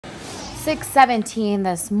6:17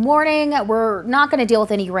 this morning. We're not going to deal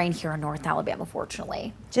with any rain here in North Alabama,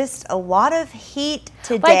 fortunately. Just a lot of heat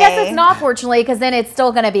today. But I guess it's not, fortunately, because then it's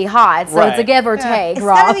still going to be hot. So It's a give or take, It's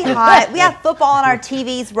Rob. going to be hot. We have football on our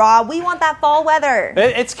TVs, Rob. We want that fall weather.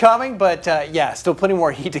 It's coming, but yeah, still plenty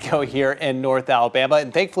more heat to go here in North Alabama.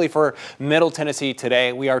 And thankfully for Middle Tennessee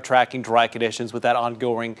today, we are tracking dry conditions with that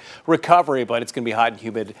ongoing recovery, but it's going to be hot and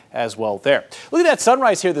humid as well there. Look at that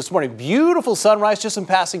sunrise here this morning. Beautiful sunrise, just some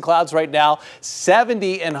passing clouds right now.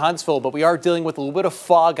 70 in Huntsville, but we are dealing with a little bit of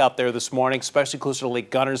fog out there this morning, especially closer to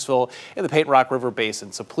Lake Guntersville in the Peyton Rock River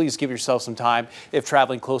Basin. So please give yourself some time if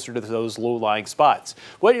traveling closer to those low-lying spots.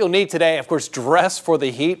 What you'll need today, of course, dress for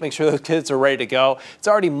the heat. Make sure those kids are ready to go. It's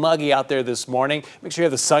already muggy out there this morning. Make sure you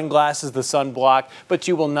have the sunglasses, the sunblock, but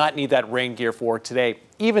you will not need that rain gear for today.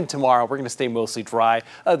 Even tomorrow, we're going to stay mostly dry,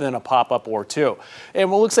 other than a pop-up or two.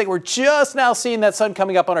 And what looks like we're just now seeing that sun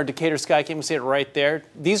coming up on our Decatur sky. Can you see it right there?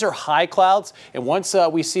 These are high clouds, and once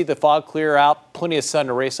we see the fog clear out, plenty of sun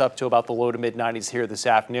to race up to about the low to mid-90s here this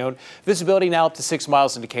afternoon. Visibility now up to 6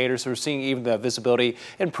 miles in Decatur, so we're seeing even the visibility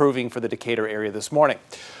improving for the Decatur area this morning.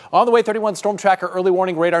 On the WAAY 31 Storm Tracker Early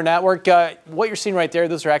Warning Radar Network, what you're seeing right there,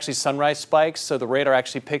 those are actually sunrise spikes, so the radar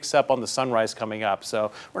actually picks up on the sunrise coming up.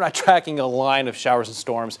 So we're not tracking a line of showers and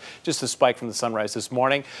storms, just a spike from the sunrise this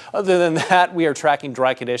morning. Other than that, we are tracking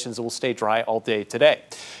dry conditions that will stay dry all day today.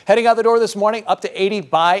 Heading out the door this morning, up to 80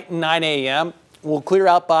 by 9 a.m. We'll clear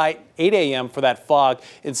out by 8 a.m. for that fog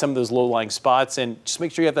in some of those low-lying spots, and just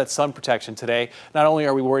make sure you have that sun protection today. Not only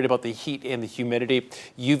are we worried about the heat and the humidity,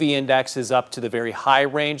 UV index is up to the very high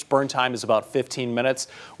range. Burn time is about 15 minutes.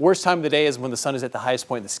 Worst time of the day is when the sun is at the highest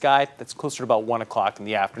point in the sky. That's closer to about 1 o'clock in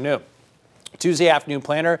the afternoon. Tuesday afternoon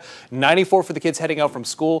planner, 94 for the kids heading out from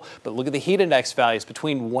school, but look at the heat index values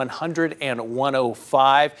between 100 and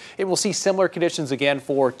 105. And we'll see similar conditions again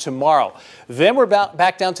for tomorrow. Then we're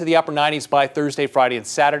back down to the upper 90s by Thursday, Friday, and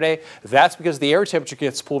Saturday. That's because the air temperature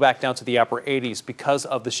gets pulled back down to the upper 80s because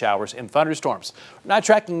of the showers and thunderstorms. We're not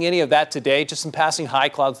tracking any of that today, just some passing high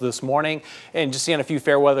clouds this morning and just seeing a few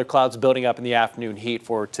fair weather clouds building up in the afternoon heat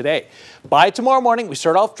for today. By tomorrow morning, we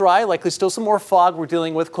start off dry, likely still some more fog we're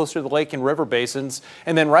dealing with closer to the lake and river basins,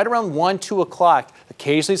 and then right around 1, 2 o'clock,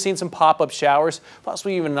 occasionally seeing some pop-up showers,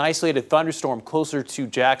 possibly even an isolated thunderstorm closer to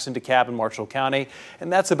Jackson, DeKalb, and Marshall County,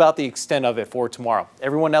 and that's about the extent of it for tomorrow.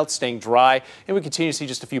 Everyone else staying dry, and we continue to see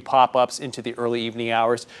just a few pop-ups into the early evening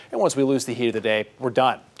hours, and once we lose the heat of the day, we're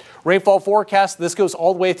done. Rainfall forecast, this goes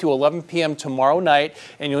all the way through 11 p.m. tomorrow night,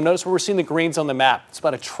 and you'll notice where we're seeing the greens on the map. It's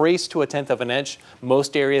about a trace to 1/10 of an inch,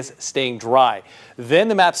 most areas staying dry. Then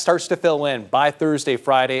the map starts to fill in by Thursday,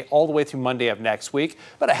 Friday, all the way through Monday of next week.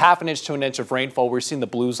 About a 1/2 inch to 1 inch of rainfall. We're seeing the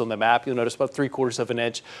blues on the map. You'll notice about 3/4 of an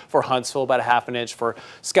inch for Huntsville, about a 1/2 inch for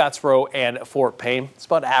Scottsboro and Fort Payne. It's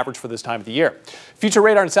about average for this time of the year. Future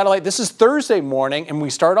radar and satellite, this is Thursday morning, and we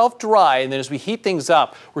start off dry, and then as we heat things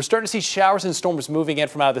up, we're starting to see showers and storms moving in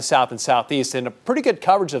from out of the south and southeast, and a pretty good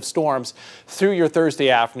coverage of storms through your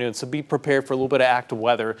Thursday afternoon, so be prepared for a little bit of active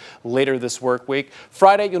weather later this work week.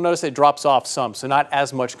 Friday, you'll notice it drops off some, so not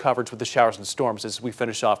as much coverage with the showers and storms as we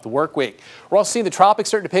finish off the work week. We're also seeing the tropics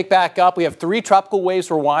starting to pick back up. We have 3 tropical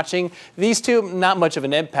waves we're watching. These 2, not much of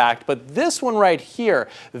an impact, but this one right here,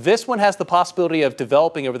 this one has the possibility of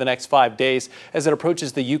developing over the next 5 days as it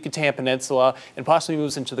approaches the Yucatan Peninsula and possibly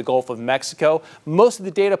moves into the Gulf of Mexico. Most of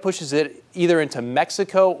the data pushes it either into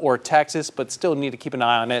Mexico or Texas, but still need to keep an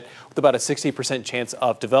eye on it with about a 60% chance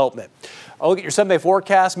of development. I'll look at your 7-day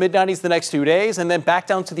forecast, mid-90s the next 2 days, and then back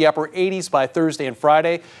down to the upper 80s by Thursday and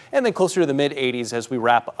Friday, and then closer to the mid-80s as we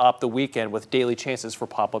wrap up the weekend with daily chances for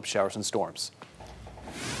pop-up showers and storms.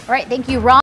 All right, thank you, Ron.